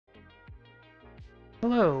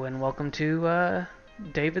Hello and welcome to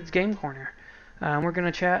David's Game Corner. We're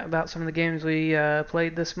going to chat about some of the games we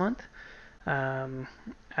played this month. Um,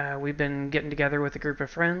 we've been getting together with a group of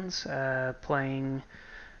friends, playing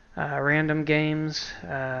random games.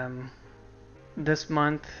 This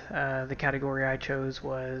month, the category I chose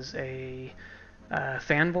was a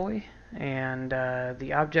fanboy, and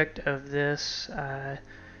the object of this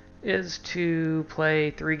is to play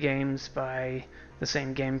 3 games by the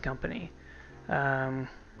same game company. Um,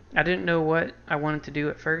 I didn't know what I wanted to do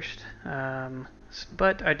at first,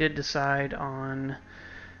 but I did decide on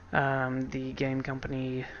the game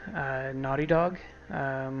company Naughty Dog.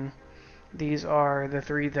 Um, these are the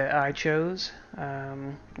 3 that I chose.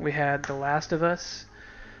 We had The Last of Us.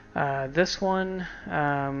 This one,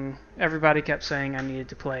 everybody kept saying I needed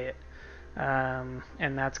to play it.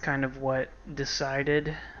 And that's kind of what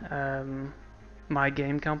decided my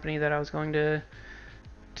game company that I was going to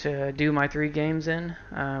do my 3 games in.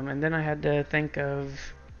 And then I had to think of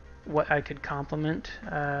what I could complement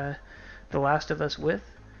The Last of Us with.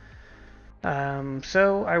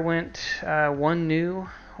 So I went one new,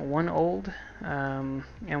 one old, and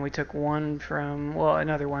we took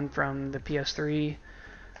another one from the PS3.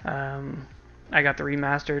 I got the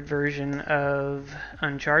remastered version of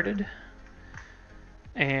Uncharted,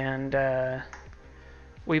 and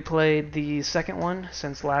we played the second one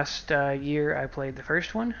since last year I played the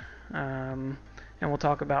first one, and we'll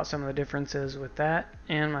talk about some of the differences with that.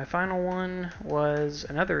 And my final one was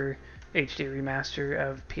another HD remaster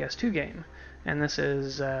of PS2 game, and this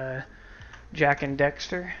is Jak and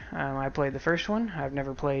Daxter. I played the first one. I've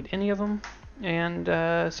never played any of them, and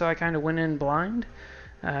so I kind of went in blind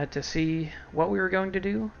to see what we were going to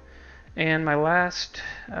do. And my last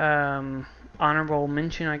honorable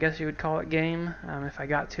mention, I guess you would call it, game, if I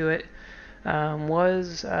got to it,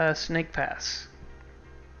 was Snake Pass.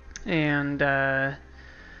 And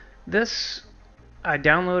this, I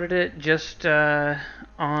downloaded it just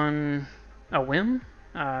on a whim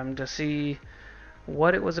to see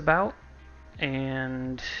what it was about,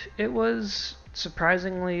 and it was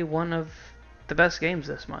surprisingly one of the best games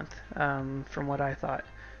this month, from what I thought.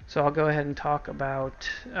 So I'll go ahead and talk about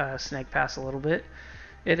Snake Pass a little bit.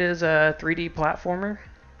 It is a 3D platformer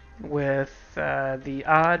with the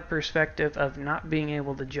odd perspective of not being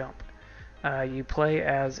able to jump. You play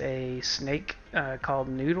as a snake called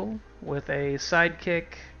Noodle with a sidekick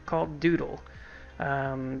called Doodle.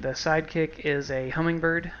 The sidekick is a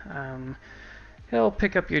hummingbird. He'll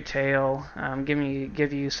pick up your tail,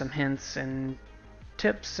 give you some hints and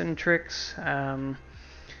tips and tricks. And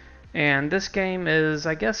this game is,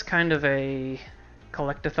 I guess, kind of a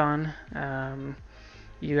collectathon.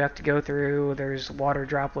 You have to go through, there's water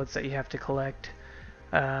droplets that you have to collect.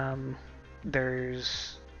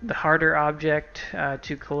 There's the harder object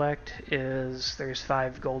to collect is there's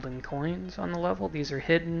 5 golden coins on the level. These are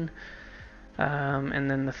hidden.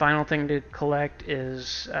 And then the final thing to collect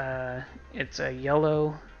is it's a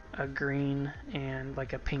yellow, a green, and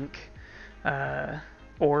like a pink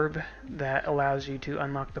orb that allows you to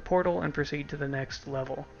unlock the portal and proceed to the next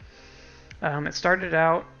level. It started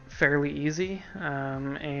out fairly easy,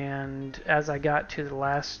 and as I got to the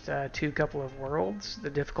last 2 couple of worlds, the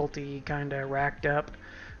difficulty kind of racked up.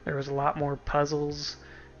 There was a lot more puzzles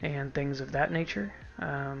and things of that nature.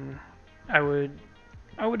 I would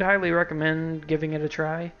highly recommend giving it a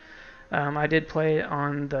try. I did play it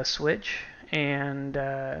on the Switch, and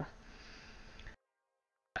I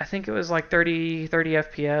think it was like 30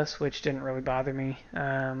 FPS, which didn't really bother me.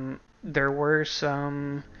 There were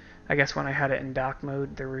some, I guess when I had it in dock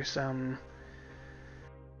mode, there were some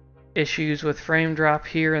issues with frame drop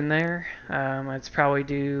here and there. It's probably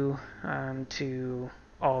due to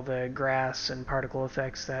all the grass and particle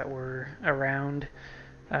effects that were around.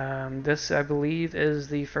 This, I believe, is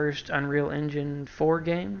the first Unreal Engine 4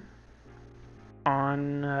 game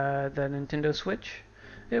on the Nintendo Switch.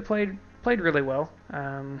 It played really well,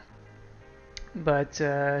 but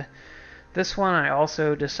this one I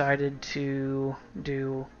also decided to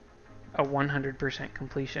do a 100%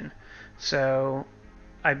 completion. So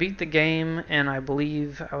I beat the game, and I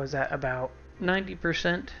believe I was at about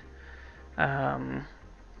 90%.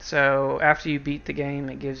 So after you beat the game,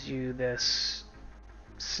 it gives you this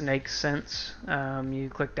snake sense. You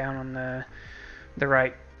click down on the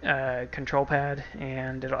right control pad,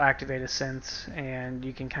 and it'll activate a sense, and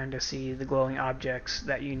you can kind of see the glowing objects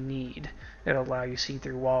that you need. It'll allow you to see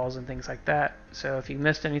through walls and things like that. So if you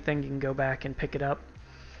missed anything, you can go back and pick it up.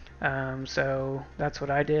 So that's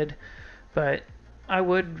what I did. But I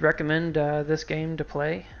would recommend this game to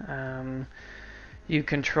play. You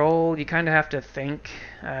kind of have to think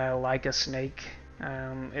like a snake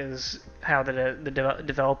is how the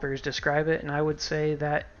developers describe it, and I would say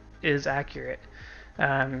that is accurate.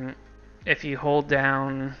 Um, if you hold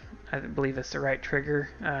down, I believe it's the right trigger,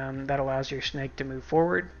 that allows your snake to move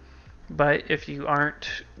forward. But if you aren't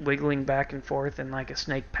wiggling back and forth in like a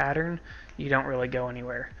snake pattern, you don't really go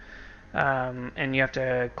anywhere. And you have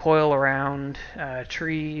to coil around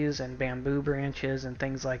trees and bamboo branches and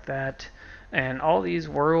things like that. And all these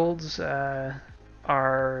worlds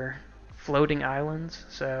are floating islands.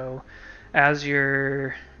 So as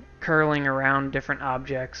you're curling around different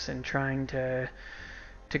objects and trying to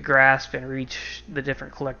grasp and reach the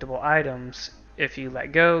different collectible items, if you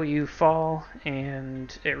let go, you fall,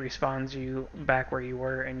 and it respawns you back where you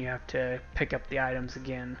were, and you have to pick up the items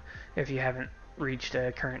again if you haven't reached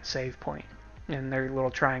a current save point. And there are little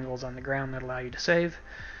triangles on the ground that allow you to save.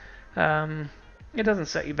 It doesn't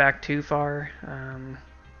set you back too far.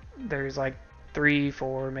 There's like 3,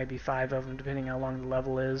 4, maybe 5 of them, depending how long the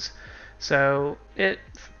level is. So it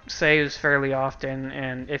saves fairly often,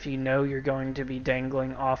 and if you know you're going to be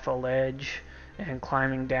dangling off a ledge and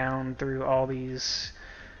climbing down through all these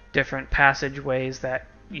different passageways that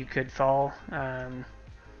you could fall,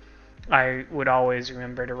 I would always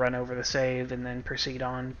remember to run over the save and then proceed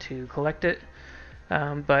on to collect it.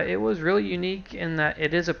 But it was really unique in that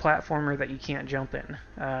it is a platformer that you can't jump in.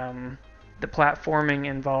 The platforming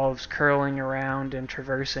involves curling around and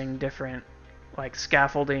traversing different like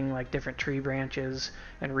scaffolding, like different tree branches,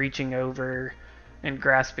 and reaching over and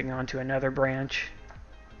grasping onto another branch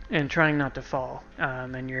and trying not to fall.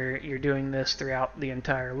 And you're doing this throughout the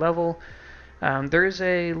entire level. There's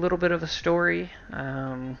a little bit of a story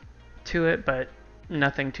to it, but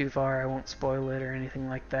nothing too far. I won't spoil it or anything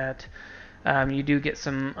like that. You do get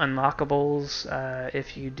some unlockables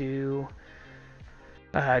if you do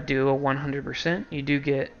a 100%. You do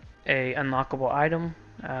get a unlockable item,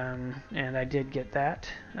 and I did get that.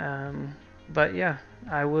 But yeah,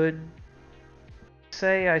 I would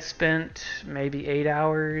say I spent maybe 8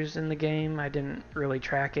 hours in the game. I didn't really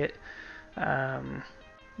track it.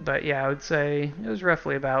 But yeah, I would say it was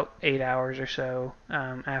roughly about 8 hours or so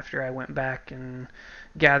after I went back and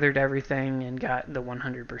gathered everything and got the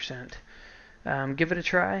 100%. Give it a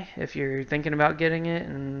try if you're thinking about getting it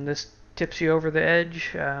and this tips you over the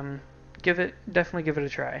edge. Definitely give it a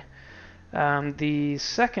try. The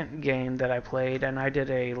second game that I played, and I did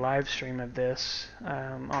a live stream of this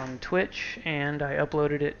on Twitch, and I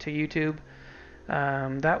uploaded it to YouTube.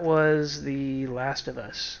 That was The Last of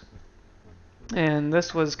Us. And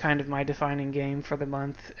this was kind of my defining game for the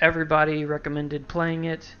month. Everybody recommended playing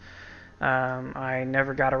it. I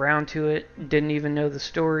never got around to it, didn't even know the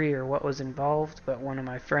story or what was involved, but one of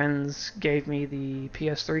my friends gave me the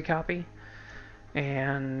PS3 copy,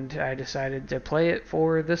 and I decided to play it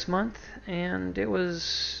for this month. And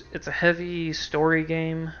it's a heavy story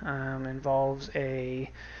game. Involves a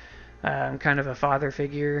kind of a father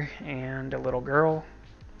figure and a little girl.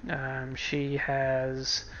 She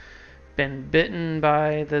has been bitten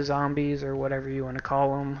by the zombies, or whatever you want to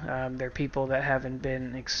call them. They're people that haven't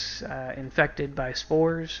been infected by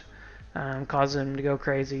spores, cause them to go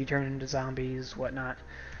crazy, turn into zombies, whatnot.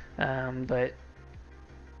 But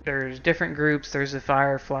there's different groups. There's the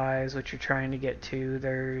Fireflies, which you're trying to get to.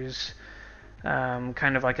 There's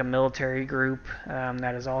kind of like a military group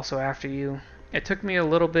that is also after you. It took me a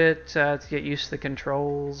little bit to get used to the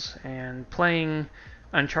controls, and playing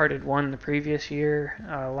Uncharted 1 the previous year,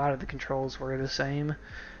 a lot of the controls were the same.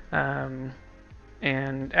 And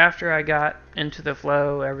after I got into the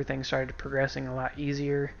flow, everything started progressing a lot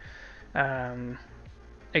easier.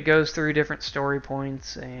 It goes through different story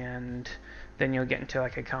points, and then you'll get into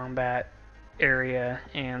like a combat area,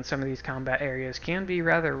 and some of these combat areas can be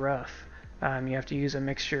rather rough. You have to use a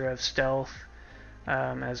mixture of stealth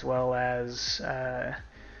as well as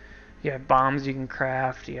you have bombs you can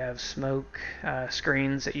craft, you have smoke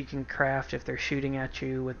screens that you can craft if they're shooting at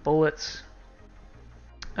you with bullets.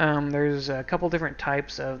 There's a couple different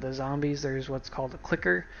types of the zombies. There's what's called a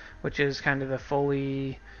clicker, which is kind of the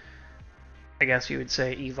fully, I guess you would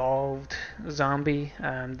say, evolved zombie.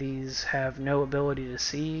 These have no ability to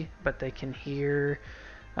see, but they can hear.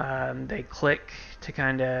 They click to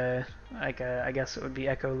kind of, like I guess it would be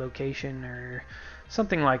echolocation or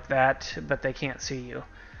something like that, but they can't see you.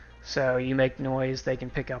 So you make noise, they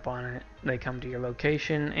can pick up on it, they come to your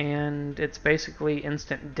location, and it's basically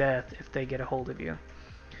instant death if they get a hold of you.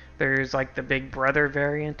 There's like the Big Brother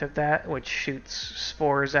variant of that, which shoots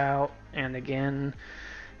spores out, and again,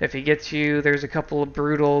 if he gets you, there's a couple of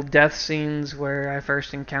brutal death scenes where I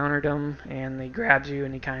first encountered him, and he grabs you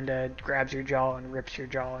and he kind of grabs your jaw and rips your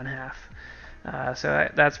jaw in half.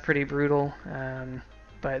 So that's pretty brutal.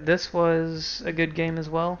 But this was a good game as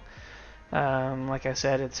well. Like I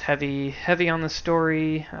said, it's heavy on the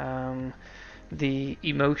story. The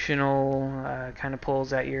emotional kind of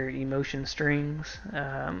pulls at your emotion strings.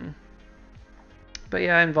 But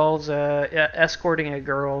yeah, it involves escorting a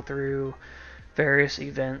girl through various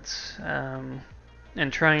events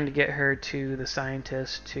and trying to get her to the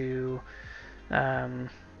scientist to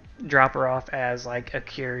drop her off as like a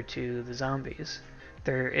cure to the zombies.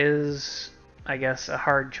 There is, I guess, a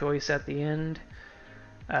hard choice at the end.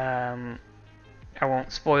 I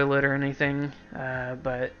won't spoil it or anything,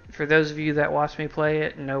 but for those of you that watch me play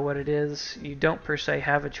it and know what it is, you don't per se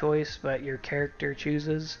have a choice, but your character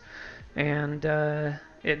chooses, and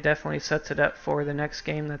it definitely sets it up for the next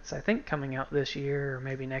game that's, I think, coming out this year or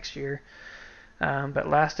maybe next year. But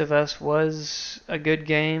Last of Us was a good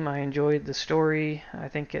game. I enjoyed the story. I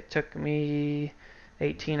think it took me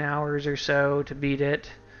 18 hours or so to beat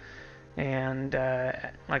it, and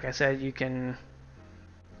like I said, you can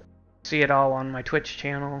see it all on my Twitch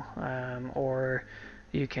channel, or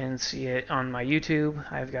you can see it on my YouTube.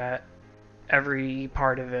 I've got every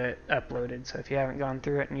part of it uploaded, so if you haven't gone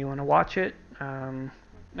through it and you want to watch it,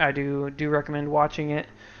 I do recommend watching it.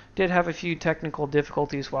 Did have a few technical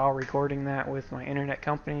difficulties while recording that with my internet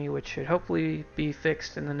company, which should hopefully be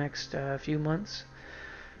fixed in the next few months.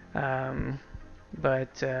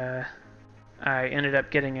 But I ended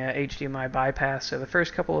up getting a HDMI bypass, so the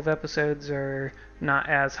first couple of episodes are not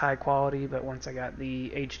as high quality, but once I got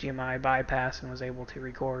the HDMI bypass and was able to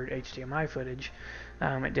record HDMI footage,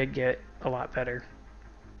 it did get a lot better.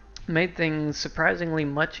 Made things surprisingly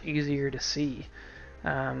much easier to see.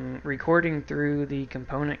 Recording through the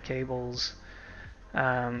component cables,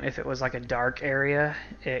 if it was like a dark area,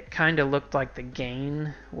 it kind of looked like the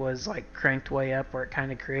gain was like cranked way up, where it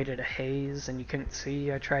kind of created a haze and you couldn't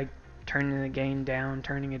see. I tried turning the gain down,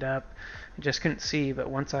 turning it up, I just couldn't see, but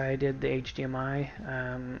once I did the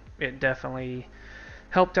HDMI, it definitely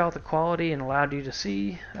helped out the quality and allowed you to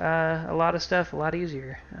see a lot of stuff a lot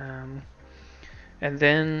easier. And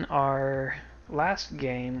then our last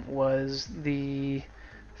game was the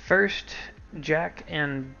first Jak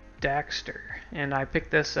and Daxter, and I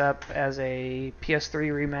picked this up as a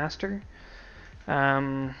PS3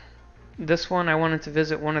 remaster. This one, I wanted to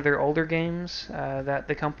visit one of their older games that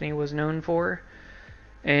the company was known for,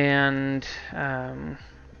 and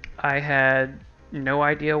I had no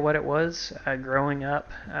idea what it was growing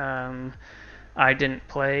up. I didn't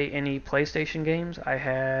play any PlayStation games. I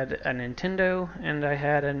had a Nintendo, and I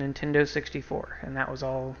had a Nintendo 64, and that was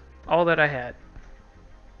all that I had.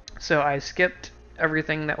 So I skipped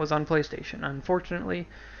everything that was on PlayStation, unfortunately.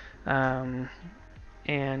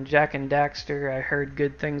 And Jak and Daxter, I heard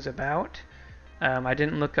good things about. I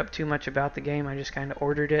didn't look up too much about the game. I just kind of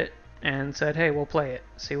ordered it and said, hey, we'll play it,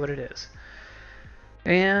 see what it is.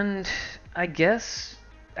 And I guess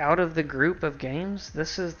out of the group of games,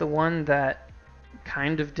 this is the one that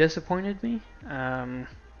kind of disappointed me.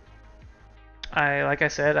 Like I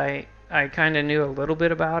said, I kind of knew a little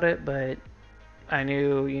bit about it, but I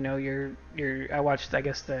knew, I watched, I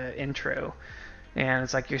guess, the intro, and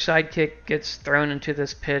it's like your sidekick gets thrown into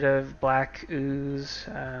this pit of black ooze.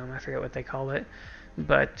 I forget what they call it,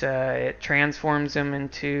 but it transforms him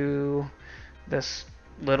into this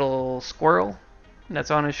little squirrel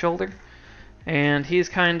that's on his shoulder, and he's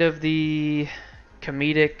kind of the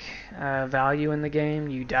comedic value in the game.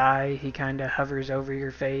 You die, he kind of hovers over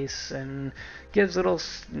your face and gives little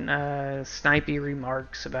snipey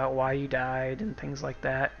remarks about why you died and things like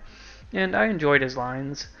that, and I enjoyed his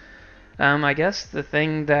lines. I guess the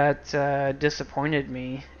thing that disappointed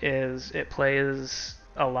me is it plays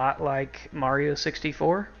a lot like Mario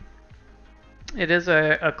 64. It is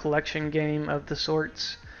a collection game of the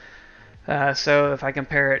sorts. So if I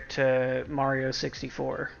compare it to Mario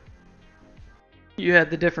 64, you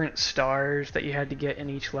had the different stars that you had to get in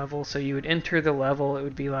each level. So you would enter the level, it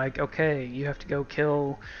would be like, okay, you have to go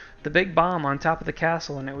kill the big bomb on top of the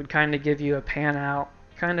castle, and it would kind of give you a pan out,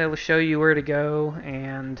 kind of show you where to go,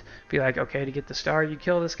 and be like, okay, to get the star, you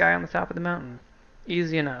kill this guy on the top of the mountain.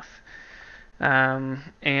 Easy enough.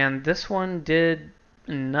 And this one did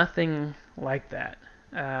nothing like that.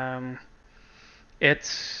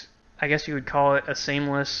 It's, I guess you would call it a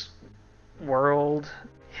seamless world,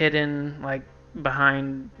 hidden like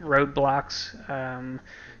behind roadblocks.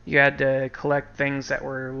 You had to collect things that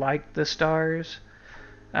were like the stars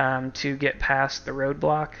to get past the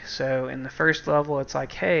roadblock. So in the first level, it's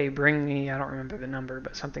like, hey, bring me, I don't remember the number,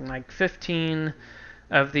 but something like 15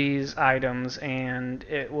 of these items, and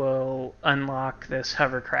it will unlock this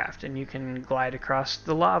hovercraft, and you can glide across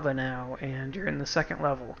the lava now, and you're in the second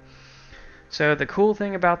level. So the cool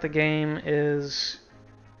thing about the game is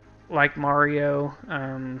like Mario,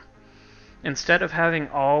 instead of having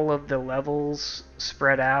all of the levels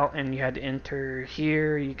spread out and you had to enter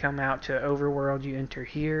here, you come out to overworld, you enter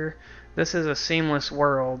here. This is a seamless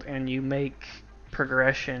world and you make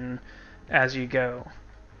progression as you go.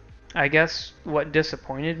 I guess what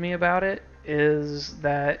disappointed me about it is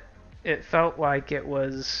that it felt like it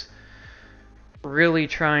was really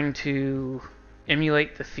trying to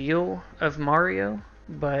emulate the feel of Mario,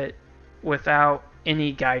 but without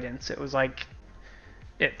any guidance. It was like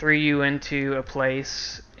it threw you into a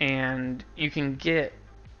place and you can get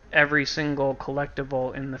every single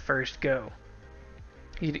collectible in the first go.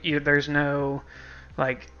 There's no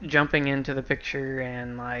like jumping into the picture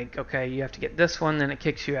and like, okay, you have to get this one, then it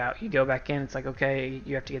kicks you out. You go back in, it's like, okay,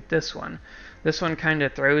 you have to get this one. This one kind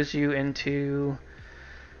of throws you into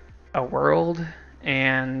a world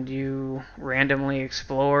and you randomly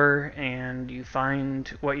explore and you find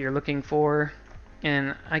what you're looking for.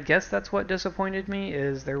 And I guess that's what disappointed me,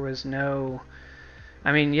 is there was no...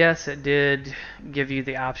 I mean, yes, it did give you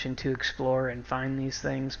the option to explore and find these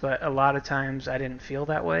things, but a lot of times I didn't feel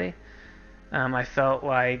that way. I felt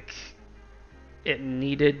like it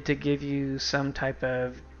needed to give you some type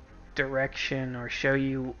of direction or show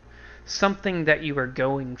you something that you were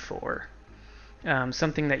going for,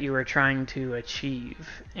 something that you were trying to achieve,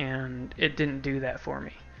 and it didn't do that for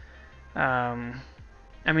me. I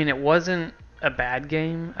mean, it wasn't a bad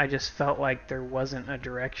game, I just felt like there wasn't a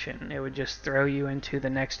direction. It would just throw you into the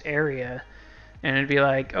next area, and it'd be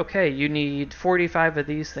like, okay, you need 45 of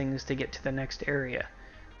these things to get to the next area.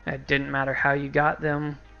 It didn't matter how you got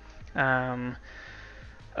them.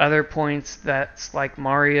 Other points that's like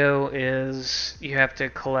Mario is you have to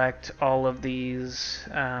collect all of these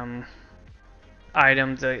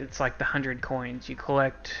items. It's like the 100 coins. You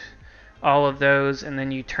collect all of those and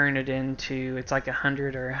then you turn it into, it's like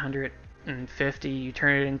 100 or 150. You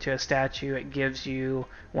turn it into a statue. It gives you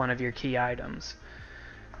one of your key items.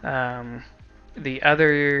 The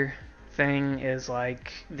other thing is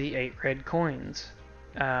like the 8 red coins.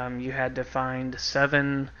 You had to find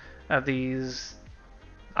 7 of these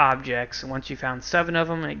objects, and once you found 7 of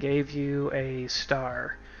them, it gave you a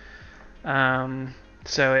star.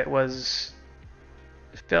 So it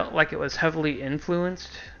felt like it was heavily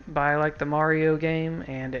influenced by like the Mario game,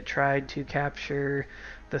 and it tried to capture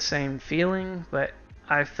the same feeling, but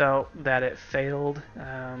I felt that it failed.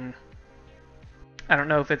 I don't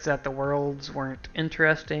know if it's that the worlds weren't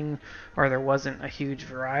interesting or there wasn't a huge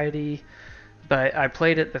variety, but I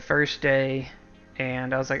played it the first day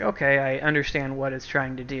and I was like, okay, I understand what it's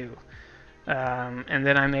trying to do. And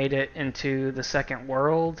then I made it into the second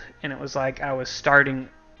world, and it was like I was starting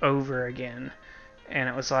over again. And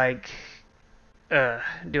it was like,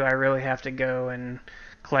 do I really have to go and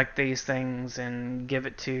collect these things and give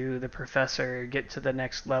it to the professor, get to the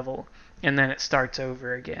next level, and then it starts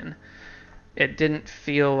over again. It didn't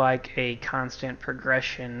feel like a constant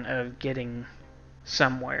progression of getting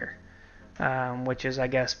somewhere, which is, I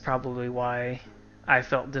guess, probably why I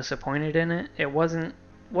felt disappointed in it. It wasn't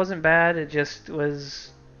bad, it just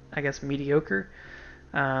was, I guess, mediocre.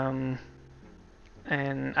 And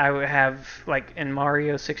I would have, like in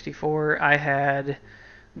Mario 64, I had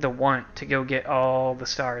the want to go get all the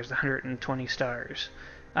stars, the 120 stars.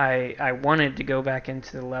 I wanted to go back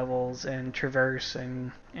into the levels and traverse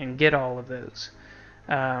and get all of those.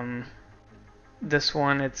 This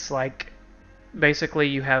one, it's like basically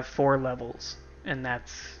you have 4 levels, and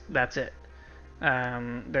that's it.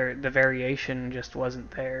 The variation just wasn't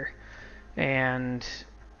there, and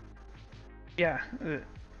yeah,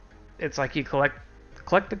 it's like you collect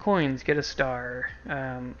the coins, get a star,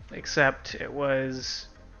 except it was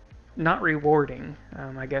not rewarding,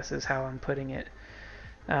 I guess is how I'm putting it.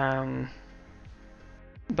 But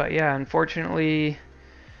yeah, unfortunately,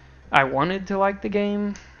 I wanted to like the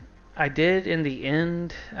game. I did in the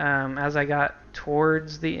end. As I got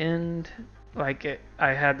towards the end, I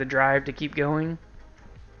had the drive to keep going.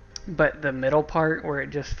 But the middle part, where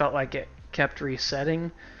it just felt like it kept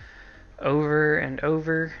resetting over and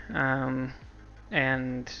over,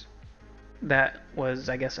 and that was,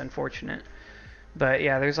 I guess, unfortunate. But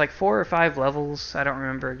yeah, there's like 4 or 5 levels. I don't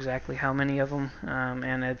remember exactly how many of them.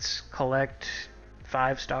 And it's collect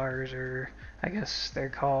 5 stars, or I guess they're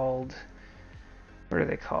called... What are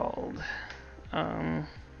they called? I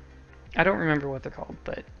don't remember what they're called,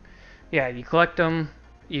 but yeah, you collect them,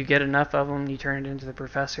 you get enough of them, you turn it into the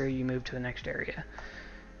professor, you move to the next area.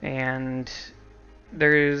 And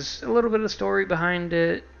there's a little bit of story behind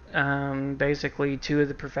it. Basically, 2 of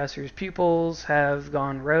the professor's pupils have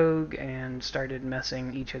gone rogue and started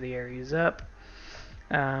messing each of the areas up.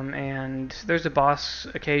 And there's a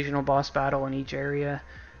occasional boss battle in each area.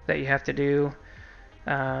 that you have to do.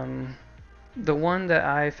 The one that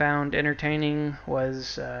I found entertaining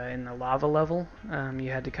was in the lava level.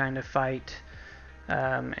 You had to kind of fight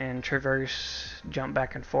and traverse, jump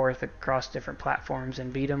back and forth across different platforms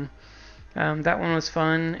and beat them. That one was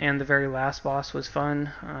fun, and the very last boss was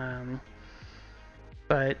fun.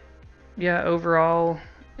 But yeah, overall,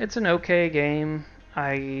 it's an okay game.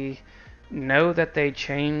 I know that they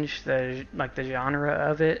changed the genre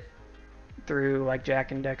of it through like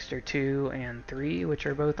Jak and Daxter 2 and 3, which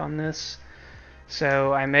are both on this.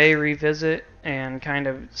 So I may revisit and kind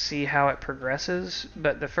of see how it progresses.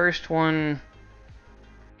 But the first one,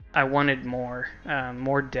 I wanted more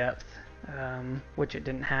depth, which it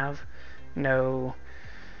didn't have. No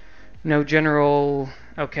general,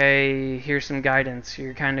 okay, here's some guidance,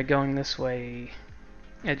 you're kind of going this way.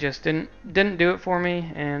 It just didn't do it for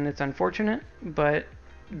me, and it's unfortunate, but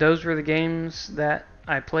those were the games that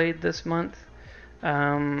I played this month.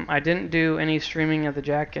 I didn't do any streaming of the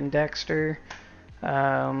Jak and Daxter.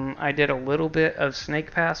 I did a little bit of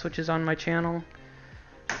Snake Pass, which is on my channel.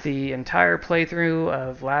 The entire playthrough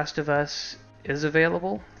of Last of Us is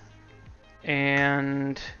available,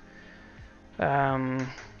 and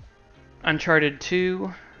Uncharted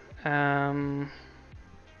 2, I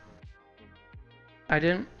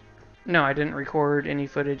didn't record any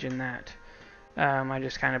footage in that. I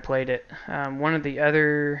just kind of played it. One of the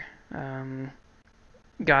other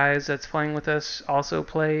guys that's playing with us also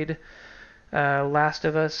played Last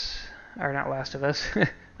of Us, or not Last of Us,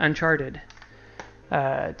 Uncharted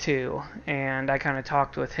 2, and I kind of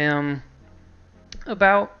talked with him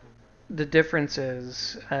about the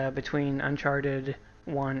differences between Uncharted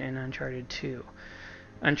 1 and Uncharted 2.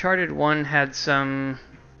 Uncharted 1 had some...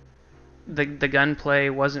 The gunplay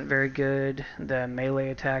wasn't very good, the melee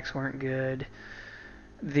attacks weren't good,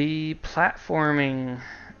 the platforming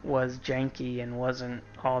was janky and wasn't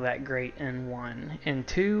all that great in 1. In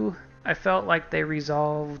 2, I felt like they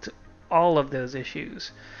resolved all of those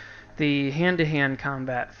issues. The hand-to-hand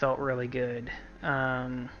combat felt really good.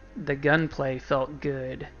 The gunplay felt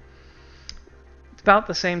good. It's about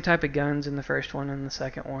the same type of guns in the first one and the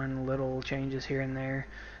second one, little changes here and there,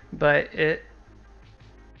 but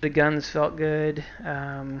the guns felt good.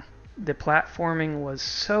 The platforming was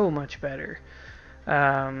so much better.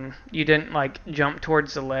 You didn't like jump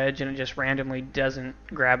towards the ledge and it just randomly doesn't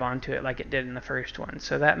grab onto it like it did in the first one,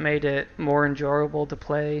 so that made it more enjoyable to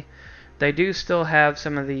play. They do still have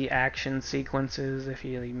some of the action sequences, if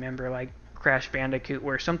you remember, like Crash Bandicoot,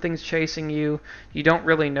 where something's chasing you, you don't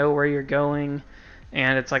really know where you're going,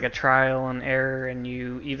 and it's like a trial and error, and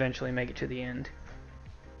you eventually make it to the end.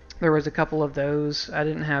 There was a couple of those. I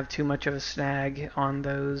didn't have too much of a snag on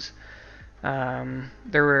those. There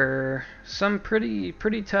were some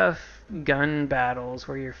pretty tough gun battles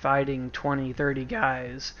where you're fighting 20, 30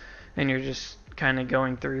 guys, and you're just kind of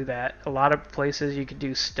going through that. A lot of places you could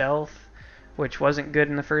do stealth, which wasn't good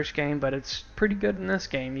in the first game, but it's pretty good in this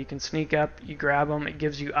game. You can sneak up, you grab them, it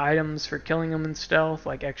gives you items for killing them in stealth,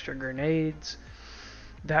 like extra grenades.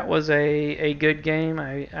 That was a good game.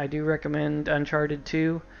 I do recommend Uncharted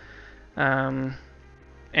 2.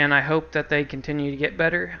 And I hope that they continue to get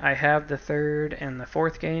better. I have the third and the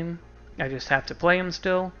fourth game. I just have to play them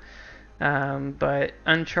still. But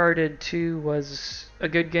Uncharted 2 was a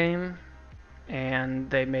good game,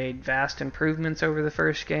 and they made vast improvements over the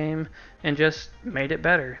first game and just made it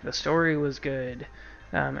better. The story was good.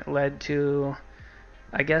 It led to,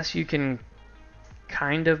 I guess you can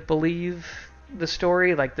kind of believe the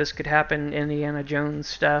story, like this could happen. Indiana Jones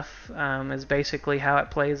stuff is basically how it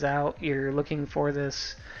plays out. You're looking for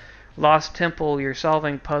this lost temple, you're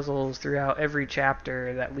solving puzzles throughout every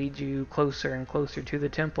chapter that lead you closer and closer to the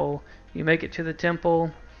temple. You make it to the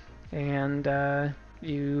temple, and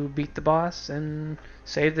you beat the boss and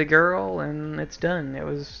save the girl, and it's done.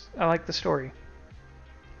 I like the story.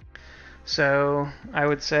 So I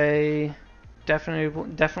would say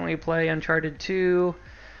definitely play Uncharted 2.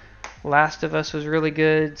 Last of Us was really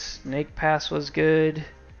good. Snake Pass was good.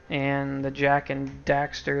 And the Jak and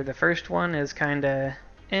Daxter, the first one, is kind of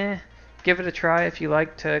Give it a try if you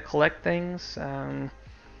like to collect things.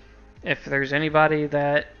 If there's anybody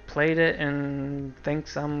that played it and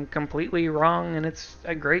thinks I'm completely wrong and it's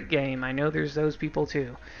a great game, I know there's those people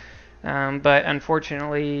too. But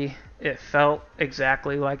unfortunately, it felt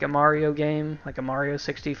exactly like a Mario game, like a Mario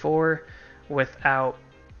 64, without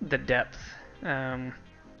the depth.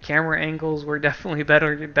 Camera angles were definitely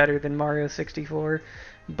better than Mario 64,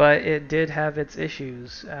 but it did have its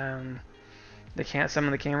issues. Some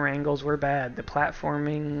of the camera angles were bad. The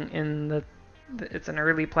platforming it's an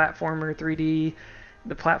early platformer, 3D.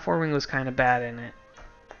 The platforming was kind of bad in it.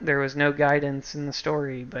 there was no guidance in the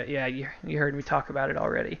story. But yeah, you heard me talk about it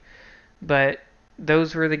already. But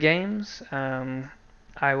those were the games.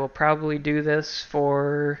 I will probably do this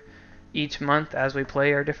for each month as we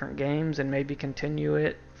play our different games, and maybe continue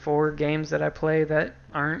it for games that I play that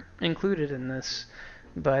aren't included in this.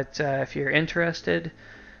 But if you're interested,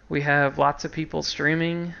 we have lots of people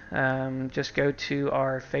streaming. Just go to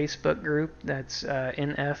our Facebook group. That's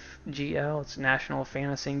NFGL. It's National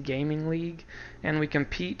Fantasy Gaming League. And we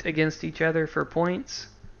compete against each other for points.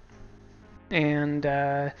 And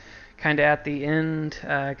kind of at the end,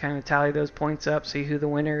 kind of tally those points up, see who the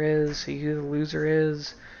winner is, see who the loser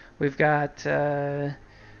is. We've got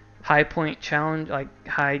high point challenge, like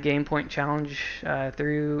high game point challenge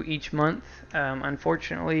through each month.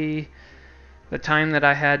 Unfortunately, the time that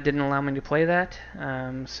I had didn't allow me to play that,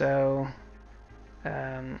 so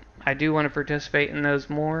I do want to participate in those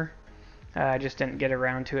more. I just didn't get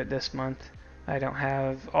around to it this month. I don't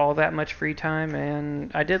have all that much free time,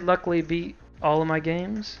 and I did luckily beat all of my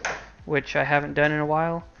games, which I haven't done in a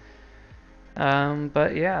while.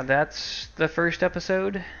 But yeah, that's the first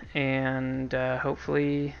episode, and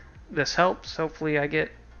hopefully this helps. Hopefully I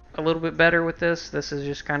get a little bit better with this. This is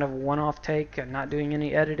just kind of a one-off take. I'm not doing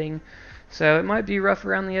any editing. So it might be rough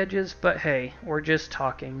around the edges, but hey, we're just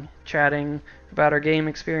talking, chatting about our game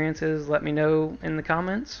experiences. Let me know in the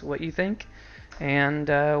comments what you think, and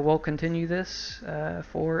we'll continue this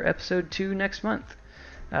for episode 2 next month.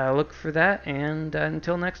 Look for that, and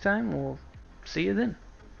until next time, we'll see you then.